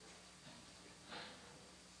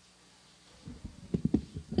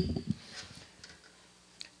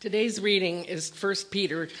Today's reading is 1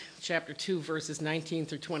 Peter chapter 2, verses 19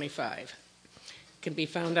 through 25. It can be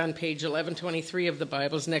found on page 1123 of the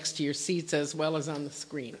Bibles next to your seats as well as on the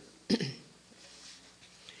screen.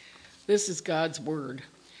 This is God's word.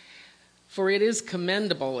 For it is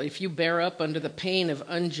commendable if you bear up under the pain of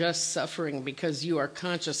unjust suffering because you are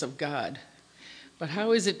conscious of God. But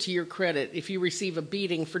how is it to your credit if you receive a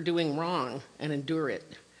beating for doing wrong and endure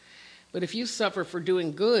it? But if you suffer for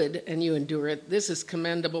doing good and you endure it, this is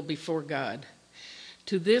commendable before God.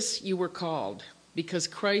 To this you were called, because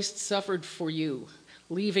Christ suffered for you,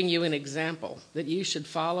 leaving you an example, that you should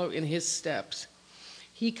follow in his steps.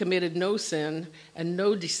 He committed no sin, and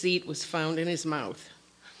no deceit was found in his mouth.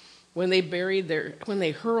 When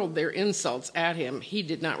they hurled their insults at him, he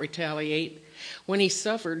did not retaliate. When he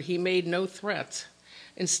suffered, he made no threats.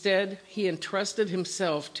 Instead, he entrusted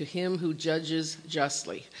himself to him who judges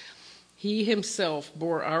justly. He himself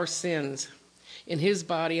bore our sins in his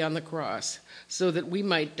body on the cross, so that we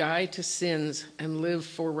might die to sins and live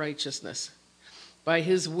for righteousness. By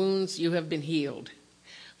his wounds you have been healed,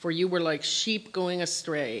 for you were like sheep going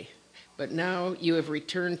astray, but now you have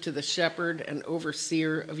returned to the shepherd and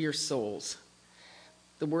overseer of your souls.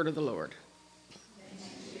 The word of the Lord.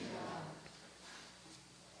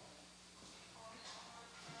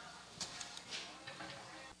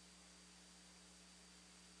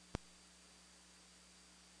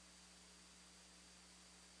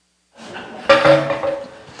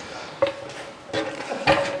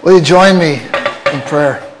 Will you join me in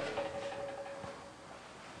prayer?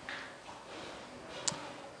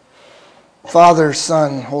 Father,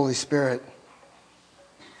 Son, Holy Spirit,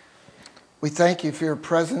 we thank you for your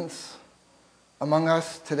presence among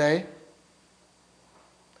us today.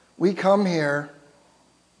 We come here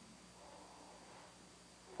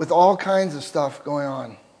with all kinds of stuff going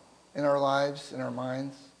on in our lives, in our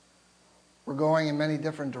minds. We're going in many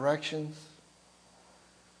different directions.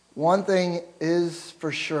 One thing is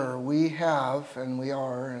for sure, we have and we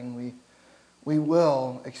are and we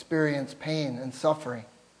will experience pain and suffering.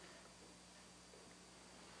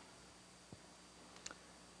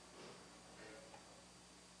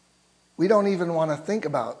 We don't even want to think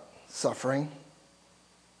about suffering.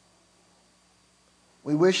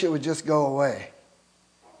 We wish it would just go away.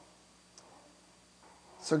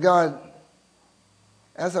 So God,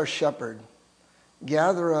 as our shepherd,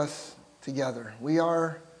 gather us together. We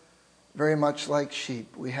are very much like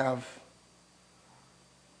sheep. We have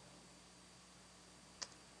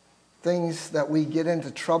things that we get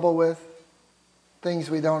into trouble with, things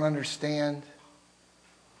we don't understand.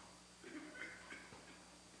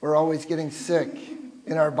 We're always getting sick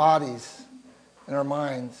in our bodies, in our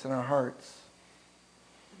minds, in our hearts.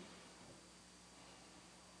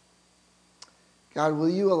 God, will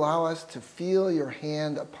you allow us to feel your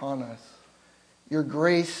hand upon us, your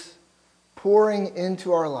grace pouring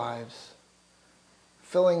into our lives,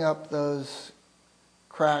 filling up those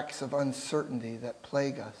cracks of uncertainty that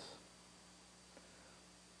plague us.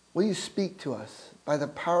 Will you speak to us by the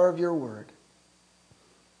power of your word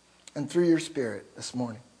and through your Spirit this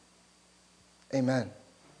morning? Amen.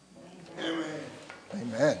 Amen.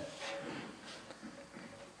 Amen.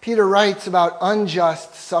 Peter writes about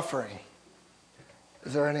unjust suffering.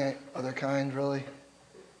 Is there any other kind, really?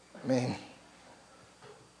 I mean,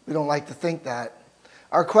 we don't like to think that.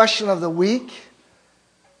 Our question of the week,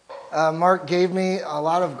 Mark gave me a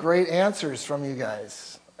lot of great answers from you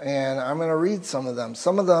guys, and I'm going to read some of them.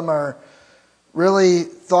 Some of them are really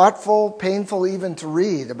thoughtful, painful even to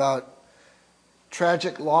read, about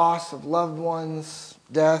tragic loss of loved ones,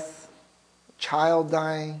 death, child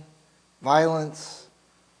dying, violence,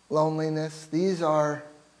 loneliness. These are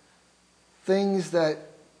things that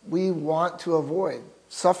we want to avoid.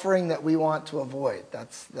 Suffering that we want to avoid. That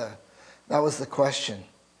was the question.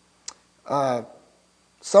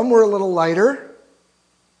 Some were a little lighter.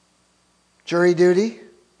 Jury duty.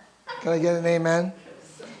 Can I get an amen?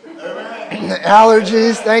 Amen.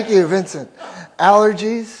 Allergies. Thank you, Vincent.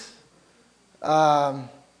 Allergies. An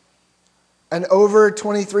over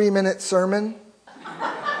 23-minute sermon.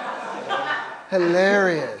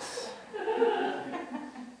 Hilarious.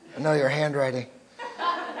 I know your handwriting.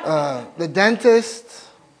 The dentist.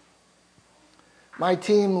 My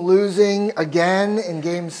team losing again in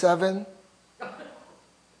Game 7. I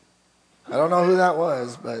don't know who that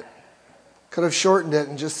was, but could have shortened it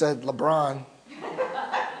and just said LeBron.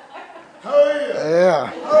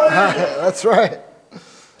 Yeah, that's right.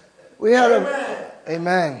 We had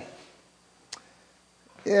amen.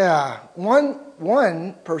 Yeah,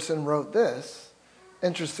 one person wrote this,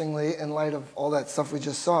 interestingly, in light of all that stuff we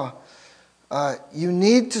just saw. You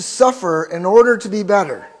need to suffer in order to be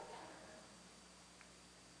better.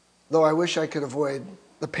 though I wish I could avoid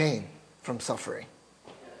the pain from suffering.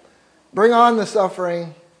 Bring on the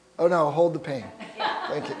suffering. Oh no, hold the pain.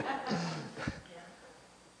 Thank you.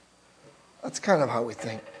 That's kind of how we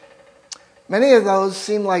think. Many of those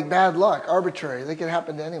seem like bad luck, arbitrary. They could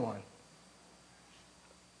happen to anyone.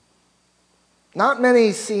 Not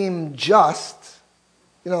many seem just,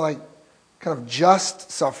 like kind of just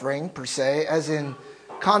suffering per se, as in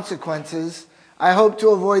consequences. I hope to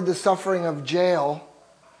avoid the suffering of jail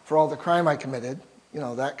for all the crime I committed,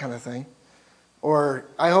 that kind of thing. Or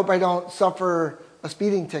I hope I don't suffer a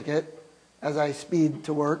speeding ticket as I speed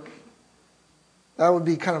to work. That would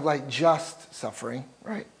be kind of like just suffering,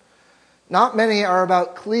 right? Not many are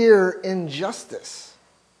about clear injustice,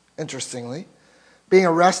 interestingly. Being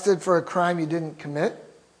arrested for a crime you didn't commit,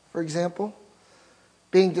 for example.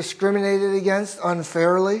 Being discriminated against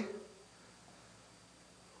unfairly.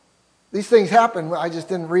 These things happen. I just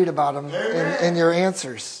didn't read about them in your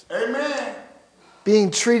answers. Amen.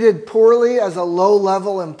 Being treated poorly as a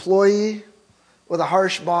low-level employee with a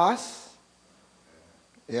harsh boss.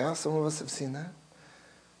 Yeah, some of us have seen that.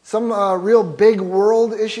 Some real big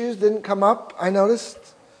world issues didn't come up, I noticed.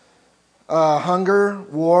 Hunger,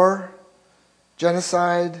 war,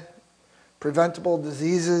 genocide, preventable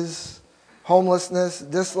diseases, homelessness,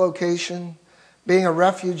 dislocation, being a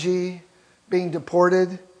refugee, being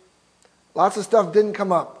deported. Lots of stuff didn't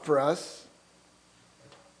come up for us.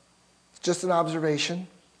 It's just an observation.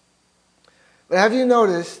 But have you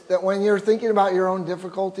noticed that when you're thinking about your own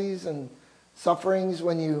difficulties and sufferings,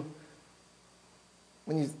 when you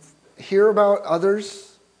hear about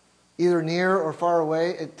others, either near or far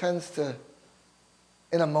away, it tends to,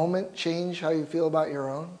 in a moment, change how you feel about your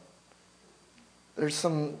own? There's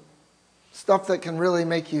some stuff that can really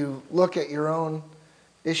make you look at your own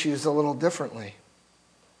issues a little differently.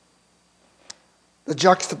 The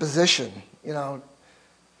juxtaposition,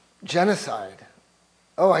 genocide.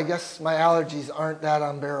 Oh, I guess my allergies aren't that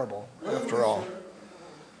unbearable, after all.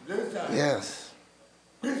 Yes.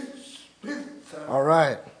 All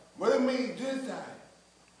right. What do you mean genocide?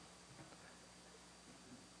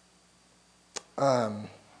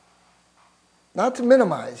 Not to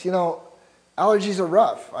minimize, allergies are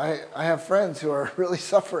rough. I have friends who are really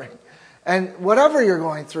suffering. And whatever you're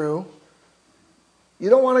going through, you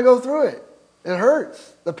don't want to go through it. It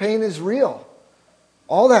hurts. The pain is real.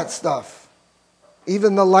 All that stuff,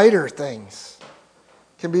 even the lighter things,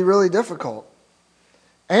 can be really difficult.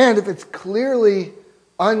 And if it's clearly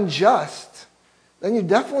unjust, then you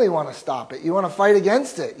definitely want to stop it. You want to fight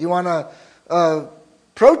against it. You want to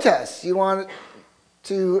protest. You want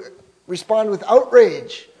to respond with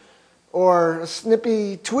outrage or a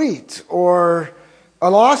snippy tweet or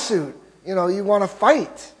a lawsuit. You want to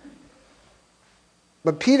fight.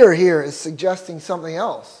 But Peter here is suggesting something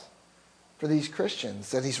else for these Christians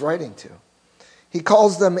that he's writing to. He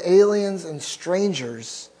calls them aliens and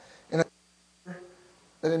strangers in a culture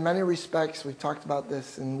that in many respects, we've talked about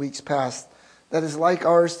this in weeks past, that is like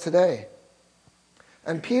ours today.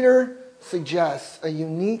 And Peter suggests a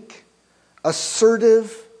unique,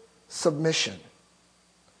 assertive submission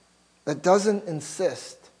that doesn't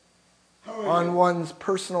insist on one's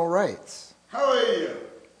personal rights. How are you?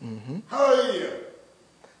 Mm-hmm. How are you?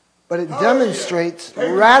 But it demonstrates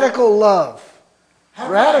radical love.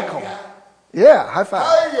 Radical. Five, yeah, high five.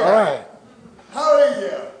 How are you? All right. How are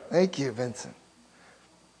you? Thank you, Vincent.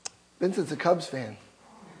 Vincent's a Cubs fan.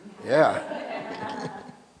 Yeah.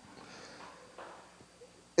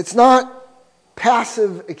 It's not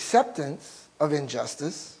passive acceptance of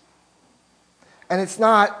injustice. And it's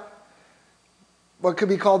not what could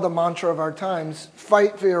be called the mantra of our times,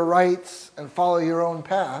 fight for your rights and follow your own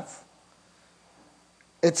path.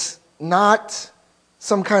 It's not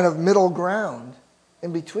some kind of middle ground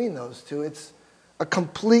in between those two. It's a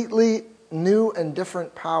completely new and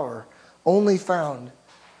different power only found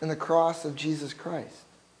in the cross of Jesus Christ.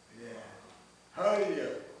 Yeah. How are you?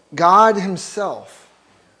 God himself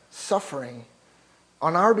suffering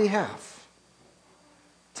on our behalf.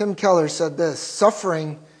 Tim Keller said this,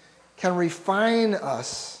 suffering can refine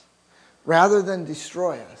us rather than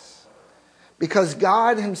destroy us, because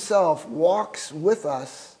God himself walks with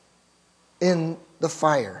us in the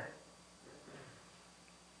fire.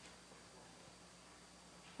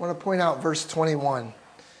 I want to point out verse 21.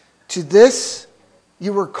 To this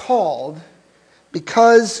you were called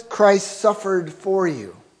because Christ suffered for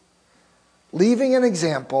you, leaving an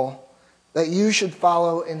example that you should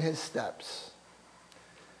follow in his steps.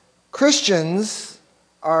 Christians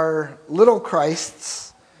are little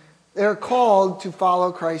Christs. They're called to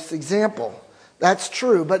follow Christ's example. That's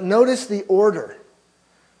true, but notice the order.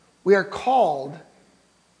 We are called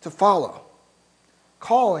to follow.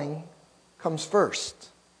 Calling comes first.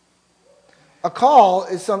 A call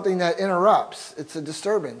is something that interrupts. It's a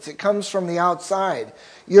disturbance. It comes from the outside.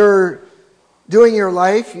 You're doing your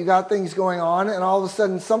life, you got things going on, and all of a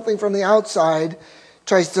sudden something from the outside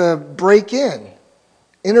tries to break in,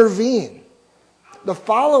 intervene. The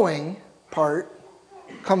following part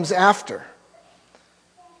comes after.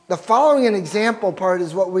 The following an example part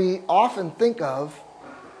is what we often think of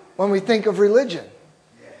when we think of religion.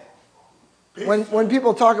 When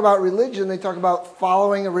people talk about religion, they talk about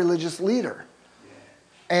following a religious leader.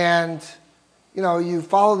 And, you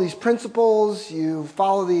follow these principles, you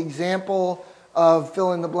follow the example of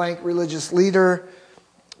fill-in-the-blank religious leader.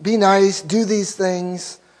 Be nice, do these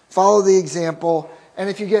things, follow the example. And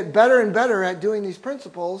if you get better and better at doing these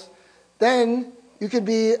principles, then you could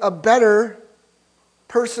be a better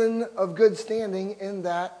person of good standing in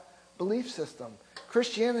that belief system.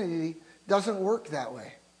 Christianity doesn't work that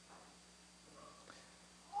way.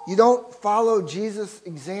 You don't follow Jesus'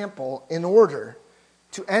 example in order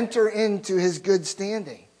to enter into his good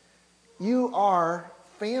standing. You are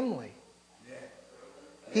family.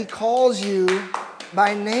 He calls you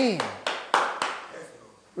by name.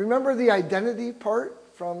 Remember the identity part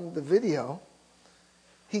from the video?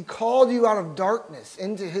 He called you out of darkness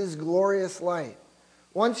into his glorious light.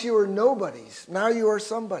 Once you were nobodies, now you are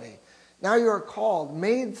somebody. Now you are called,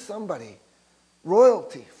 made somebody.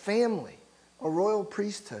 Royalty, family, a royal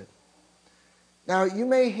priesthood. Now you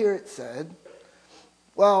may hear it said,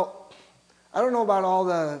 well, I don't know about all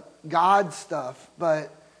the God stuff,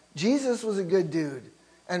 but Jesus was a good dude,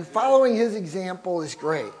 and following his example is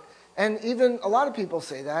great. And even a lot of people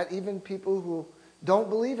say that, even people who don't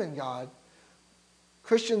believe in God,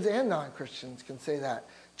 Christians and non-Christians can say that.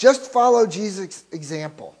 Just follow Jesus'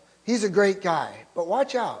 example. He's a great guy, but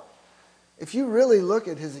watch out. If you really look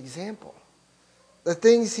at his example, the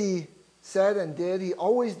things he said and did, he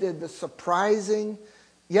always did the surprising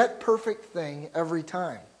yet perfect thing every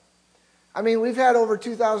time. I mean, we've had over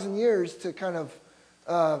 2,000 years to kind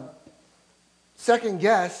of second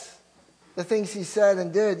guess the things he said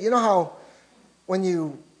and did. You know how when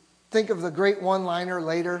you think of the great one-liner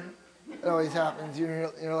later, it always happens.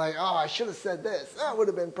 You're like, oh, I should have said this. That would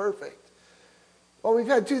have been perfect. Well, we've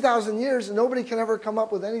had 2,000 years and nobody can ever come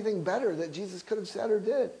up with anything better that Jesus could have said or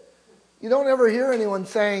did. You don't ever hear anyone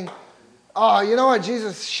saying, oh, you know what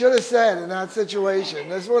Jesus should have said in that situation?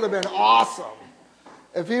 This would have been awesome.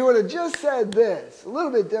 If he would have just said this a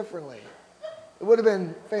little bit differently, it would have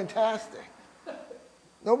been fantastic.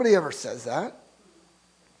 Nobody ever says that.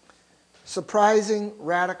 Surprising,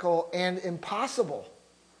 radical, and impossible.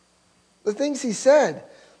 The things he said.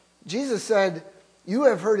 Jesus said, you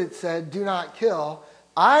have heard it said, do not kill.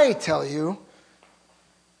 I tell you,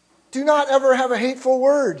 do not ever have a hateful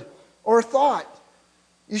word or thought.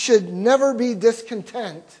 You should never be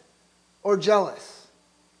discontent or jealous.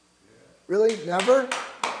 Really? Never?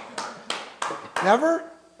 Never?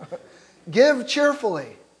 Give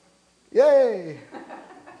cheerfully. Yay.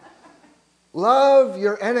 Love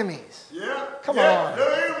your enemies. Yeah. Come on. No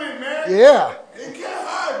enemy, man. Yeah. It get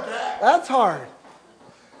hard, Jack. That's hard.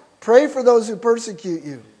 Pray for those who persecute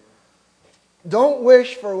you. Don't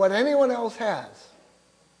wish for what anyone else has.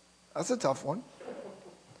 That's a tough one.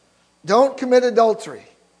 Don't commit adultery.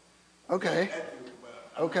 Okay.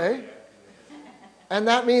 Okay. And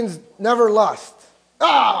that means never lust.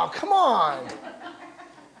 Oh, come on.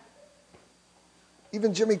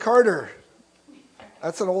 Even Jimmy Carter.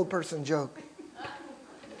 That's an old person joke.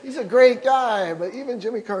 He's a great guy, but even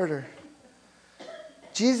Jimmy Carter.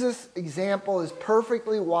 Jesus' example is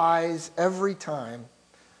perfectly wise every time.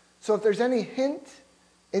 So if there's any hint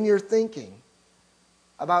in your thinking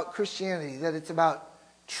about Christianity that it's about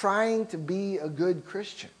trying to be a good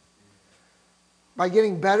Christian, by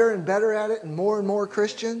getting better and better at it and more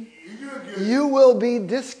Christian, you will be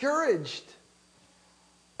discouraged.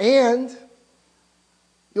 And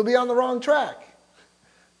you'll be on the wrong track.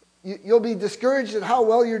 You'll be discouraged at how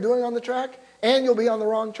well you're doing on the track, and you'll be on the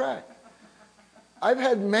wrong track. I've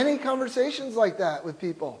had many conversations like that with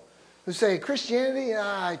people who say, Christianity,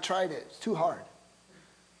 I tried it. It's too hard.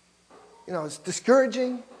 It's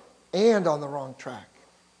discouraging and on the wrong track.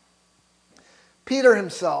 Peter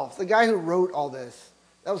himself, the guy who wrote all this,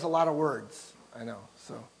 that was a lot of words, I know.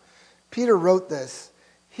 So Peter wrote this.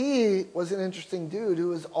 He was an interesting dude who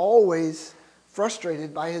was always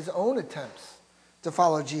frustrated by his own attempts to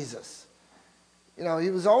follow Jesus. He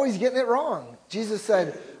was always getting it wrong. Jesus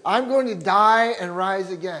said, I'm going to die and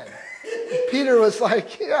rise again. Peter was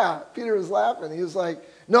like, yeah. Peter was laughing. He was like,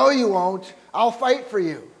 no, you won't. I'll fight for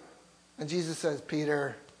you. And Jesus says,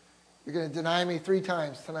 Peter, you're going to deny me 3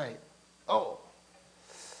 times tonight. Oh.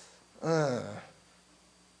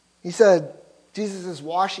 He said, Jesus is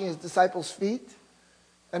washing his disciples' feet.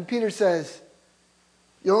 And Peter says,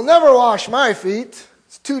 "You'll never wash my feet.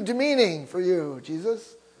 It's too demeaning for you,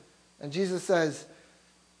 Jesus." And Jesus says,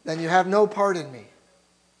 "Then you have no part in me."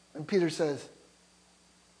 And Peter says,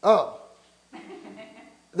 "Oh,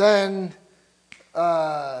 then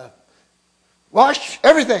wash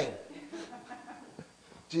everything."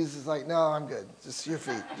 Jesus is like, "No, I'm good. Just your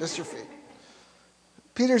feet. Just your feet."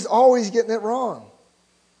 Peter's always getting it wrong.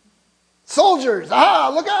 Soldiers,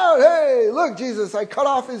 look out. Hey, look, Jesus, I cut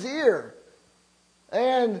off his ear.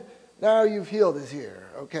 And now you've healed his ear.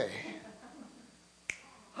 Okay.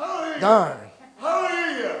 Hallelujah. Darn.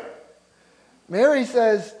 Hallelujah. Mary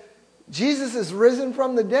says, "Jesus is risen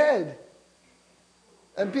from the dead."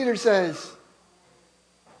 And Peter says,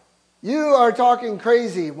 "You are talking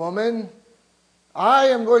crazy, woman. I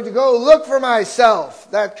am going to go look for myself.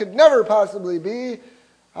 That could never possibly be."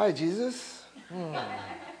 Hi, Jesus.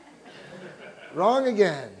 Wrong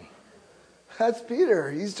again. That's Peter.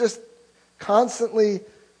 He's just constantly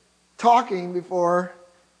talking before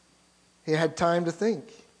he had time to think.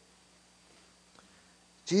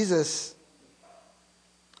 Jesus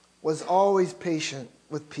was always patient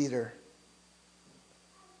with Peter.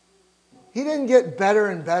 He didn't get better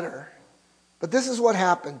and better, but this is what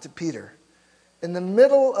happened to Peter. In the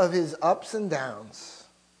middle of his ups and downs,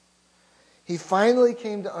 he finally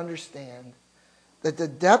came to understand that the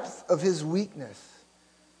depth of his weakness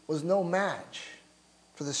was no match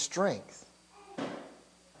for the strength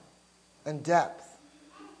and depth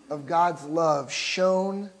of God's love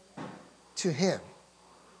shown to him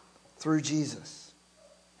through Jesus.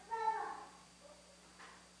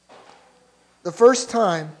 The first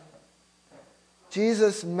time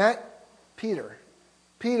Jesus met Peter,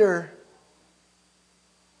 Peter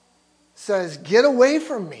says, "Get away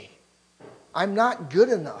from me. I'm not good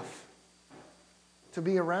enough to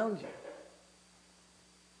be around you."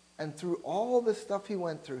 And through all the stuff he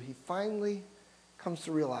went through, he finally comes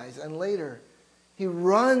to realize, and later he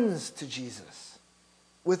runs to Jesus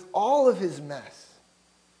with all of his mess.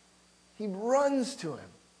 He runs to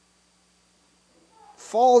him,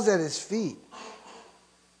 falls at his feet.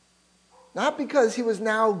 Not because he was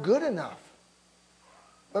now good enough,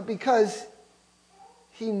 but because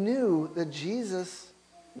he knew that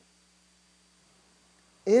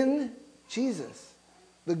in Jesus,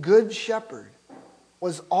 the Good Shepherd,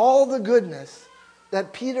 was all the goodness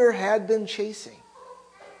that Peter had been chasing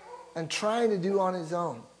and trying to do on his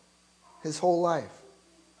own his whole life.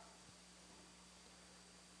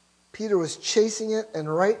 Peter was chasing it,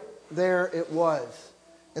 and right there it was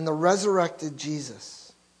in the resurrected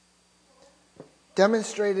Jesus,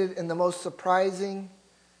 demonstrated in the most surprising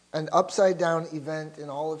and upside-down event in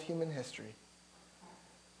all of human history.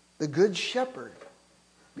 The Good Shepherd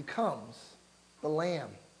becomes the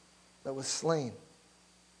lamb that was slain.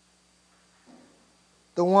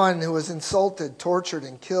 The one who was insulted, tortured,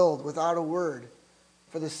 and killed without a word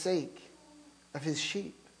for the sake of his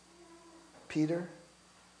sheep. Peter,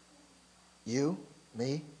 you,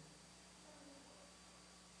 me.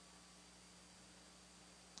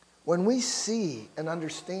 When we see and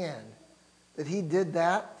understand that he did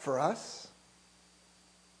that for us,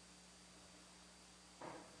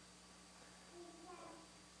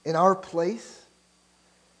 in our place,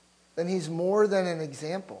 then he's more than an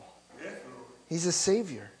example. He's a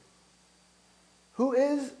Savior who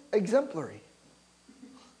is exemplary.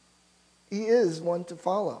 He is one to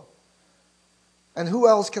follow. And who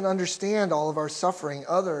else can understand all of our suffering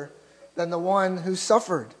other than the one who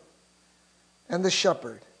suffered and the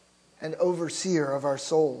shepherd and overseer of our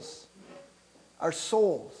souls? Our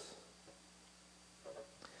souls.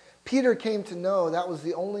 Peter came to know that was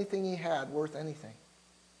the only thing he had worth anything.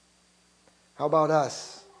 How about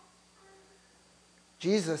us?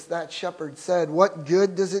 Jesus, that shepherd, said, "What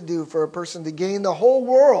good does it do for a person to gain the whole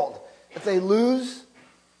world if they lose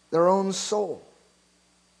their own soul?"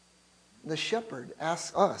 The shepherd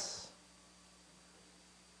asks us,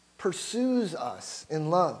 pursues us in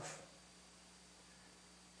love.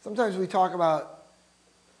 Sometimes we talk about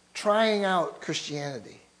trying out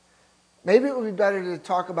Christianity. Maybe it would be better to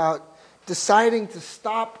talk about deciding to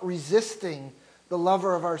stop resisting the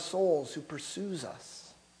lover of our souls who pursues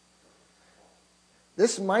us.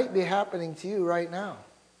 This might be happening to you right now.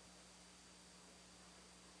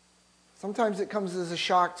 Sometimes it comes as a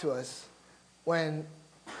shock to us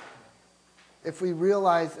if we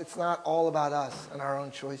realize it's not all about us and our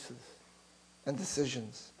own choices and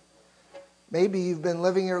decisions. Maybe you've been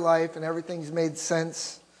living your life and everything's made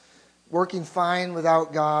sense, working fine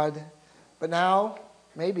without God, but now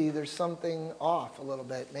maybe there's something off a little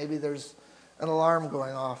bit. Maybe there's an alarm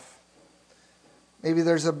going off. Maybe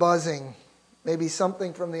there's a buzzing. Maybe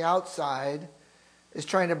something from the outside is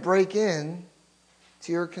trying to break in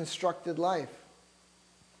to your constructed life.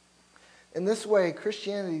 In this way,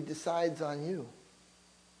 Christianity decides on you,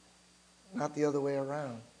 not the other way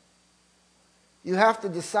around. You have to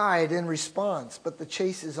decide in response, but the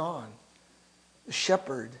chase is on. The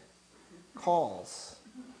shepherd calls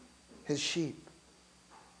his sheep.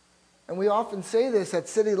 And we often say this at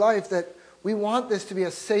City Life, that we want this to be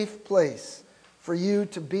a safe place for you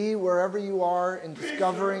to be wherever you are in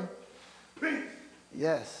discovering.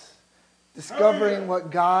 Yes. Discovering what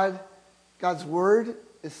God's Word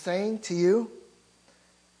is saying to you.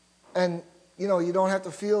 And, you don't have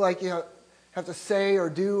to feel like you have to say or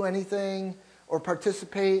do anything or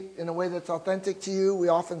participate in a way that's authentic to you. We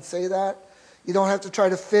often say that. You don't have to try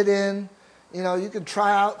to fit in. You can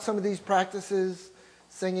try out some of these practices,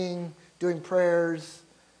 singing, doing prayers,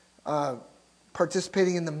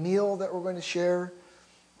 participating in the meal that we're going to share,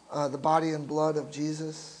 the body and blood of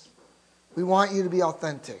Jesus. We want you to be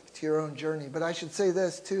authentic to your own journey. But I should say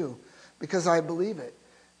this too, because I believe it.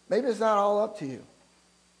 Maybe it's not all up to you.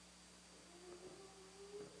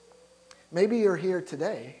 Maybe you're here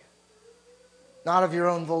today, not of your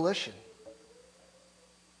own volition.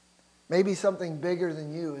 Maybe something bigger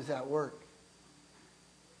than you is at work.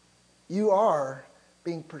 You are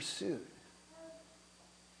being pursued.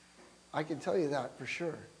 I can tell you that for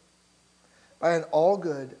sure. By an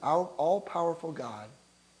all-good, all-powerful God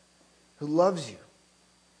who loves you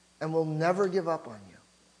and will never give up on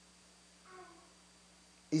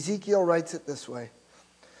you. Ezekiel writes it this way.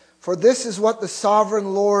 For this is what the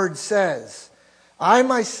sovereign Lord says. I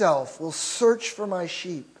myself will search for my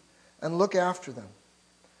sheep and look after them.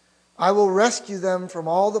 I will rescue them from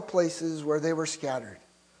all the places where they were scattered.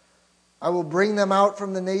 I will bring them out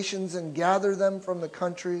from the nations and gather them from the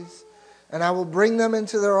countries, and I will bring them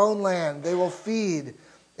into their own land. They will feed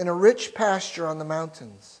in a rich pasture on the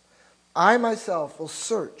mountains. I myself will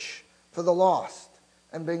search for the lost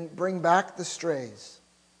and bring back the strays.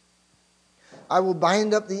 I will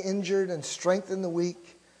bind up the injured and strengthen the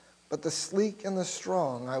weak, but the sleek and the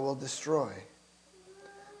strong I will destroy.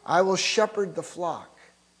 I will shepherd the flock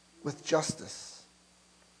with justice.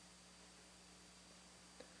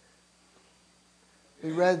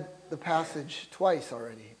 We read the passage twice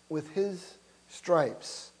already. With his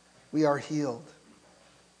stripes we are healed.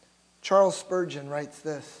 Charles Spurgeon writes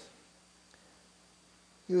this.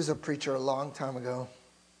 He was a preacher a long time ago.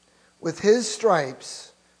 With his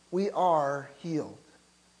stripes we are healed.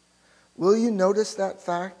 Will you notice that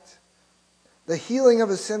fact? The healing of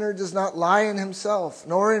a sinner does not lie in himself,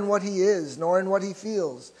 nor in what he is, nor in what he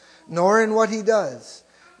feels, nor in what he does,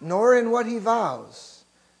 nor in what he vows,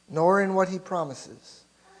 nor in what he promises.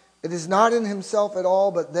 It is not in himself at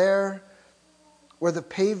all, but there where the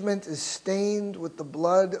pavement is stained with the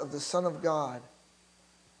blood of the Son of God.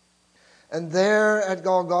 And there at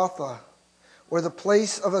Golgotha, where the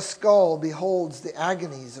place of a skull beholds the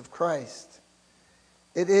agonies of Christ.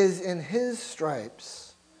 It is in his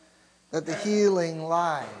stripes that the healing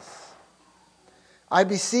lies. I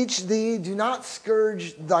beseech thee, do not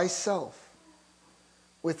scourge thyself.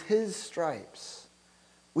 With his stripes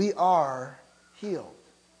we are healed.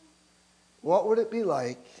 What would it be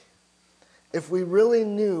like if we really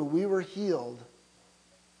knew we were healed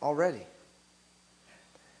already?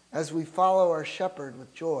 As we follow our shepherd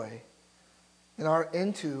with joy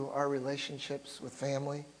into our relationships with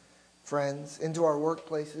family, friends, into our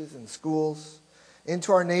workplaces and schools,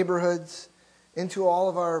 into our neighborhoods, into all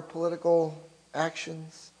of our political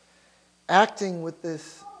actions, acting with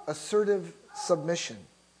this assertive submission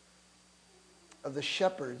of the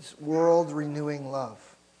shepherd's world-renewing love.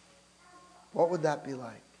 What would that be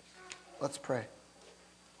like? Let's pray.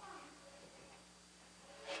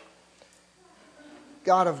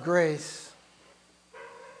 God of grace,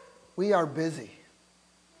 we are busy.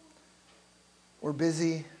 We're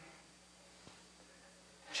busy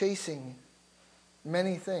chasing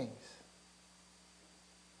many things.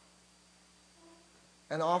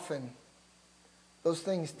 And often, those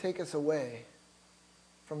things take us away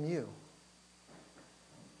from you,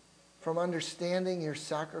 from understanding your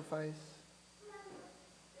sacrifice,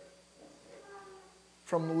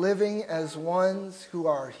 from living as ones who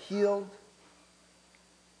are healed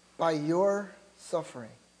by your suffering.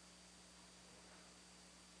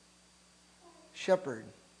 Shepherd,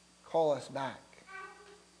 call us back.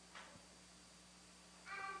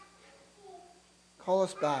 Call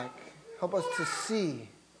us back. Help us to see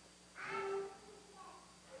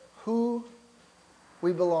who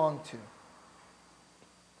we belong to.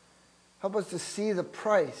 Help us to see the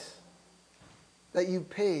price that you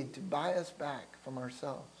paid to buy us back from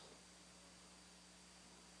ourselves.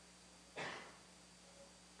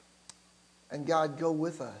 And God, go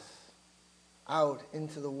with us out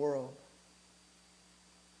into the world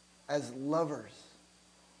as lovers.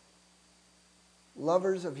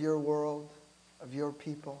 Lovers of your world, of your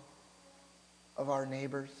people, of our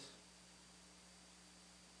neighbors,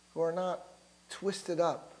 who are not twisted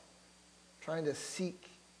up trying to seek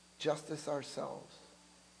justice ourselves,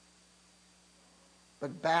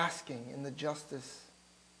 but basking in the justice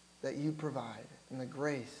that you provide and the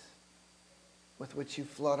grace with which you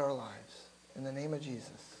flood our lives. In the name of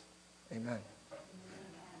Jesus, amen.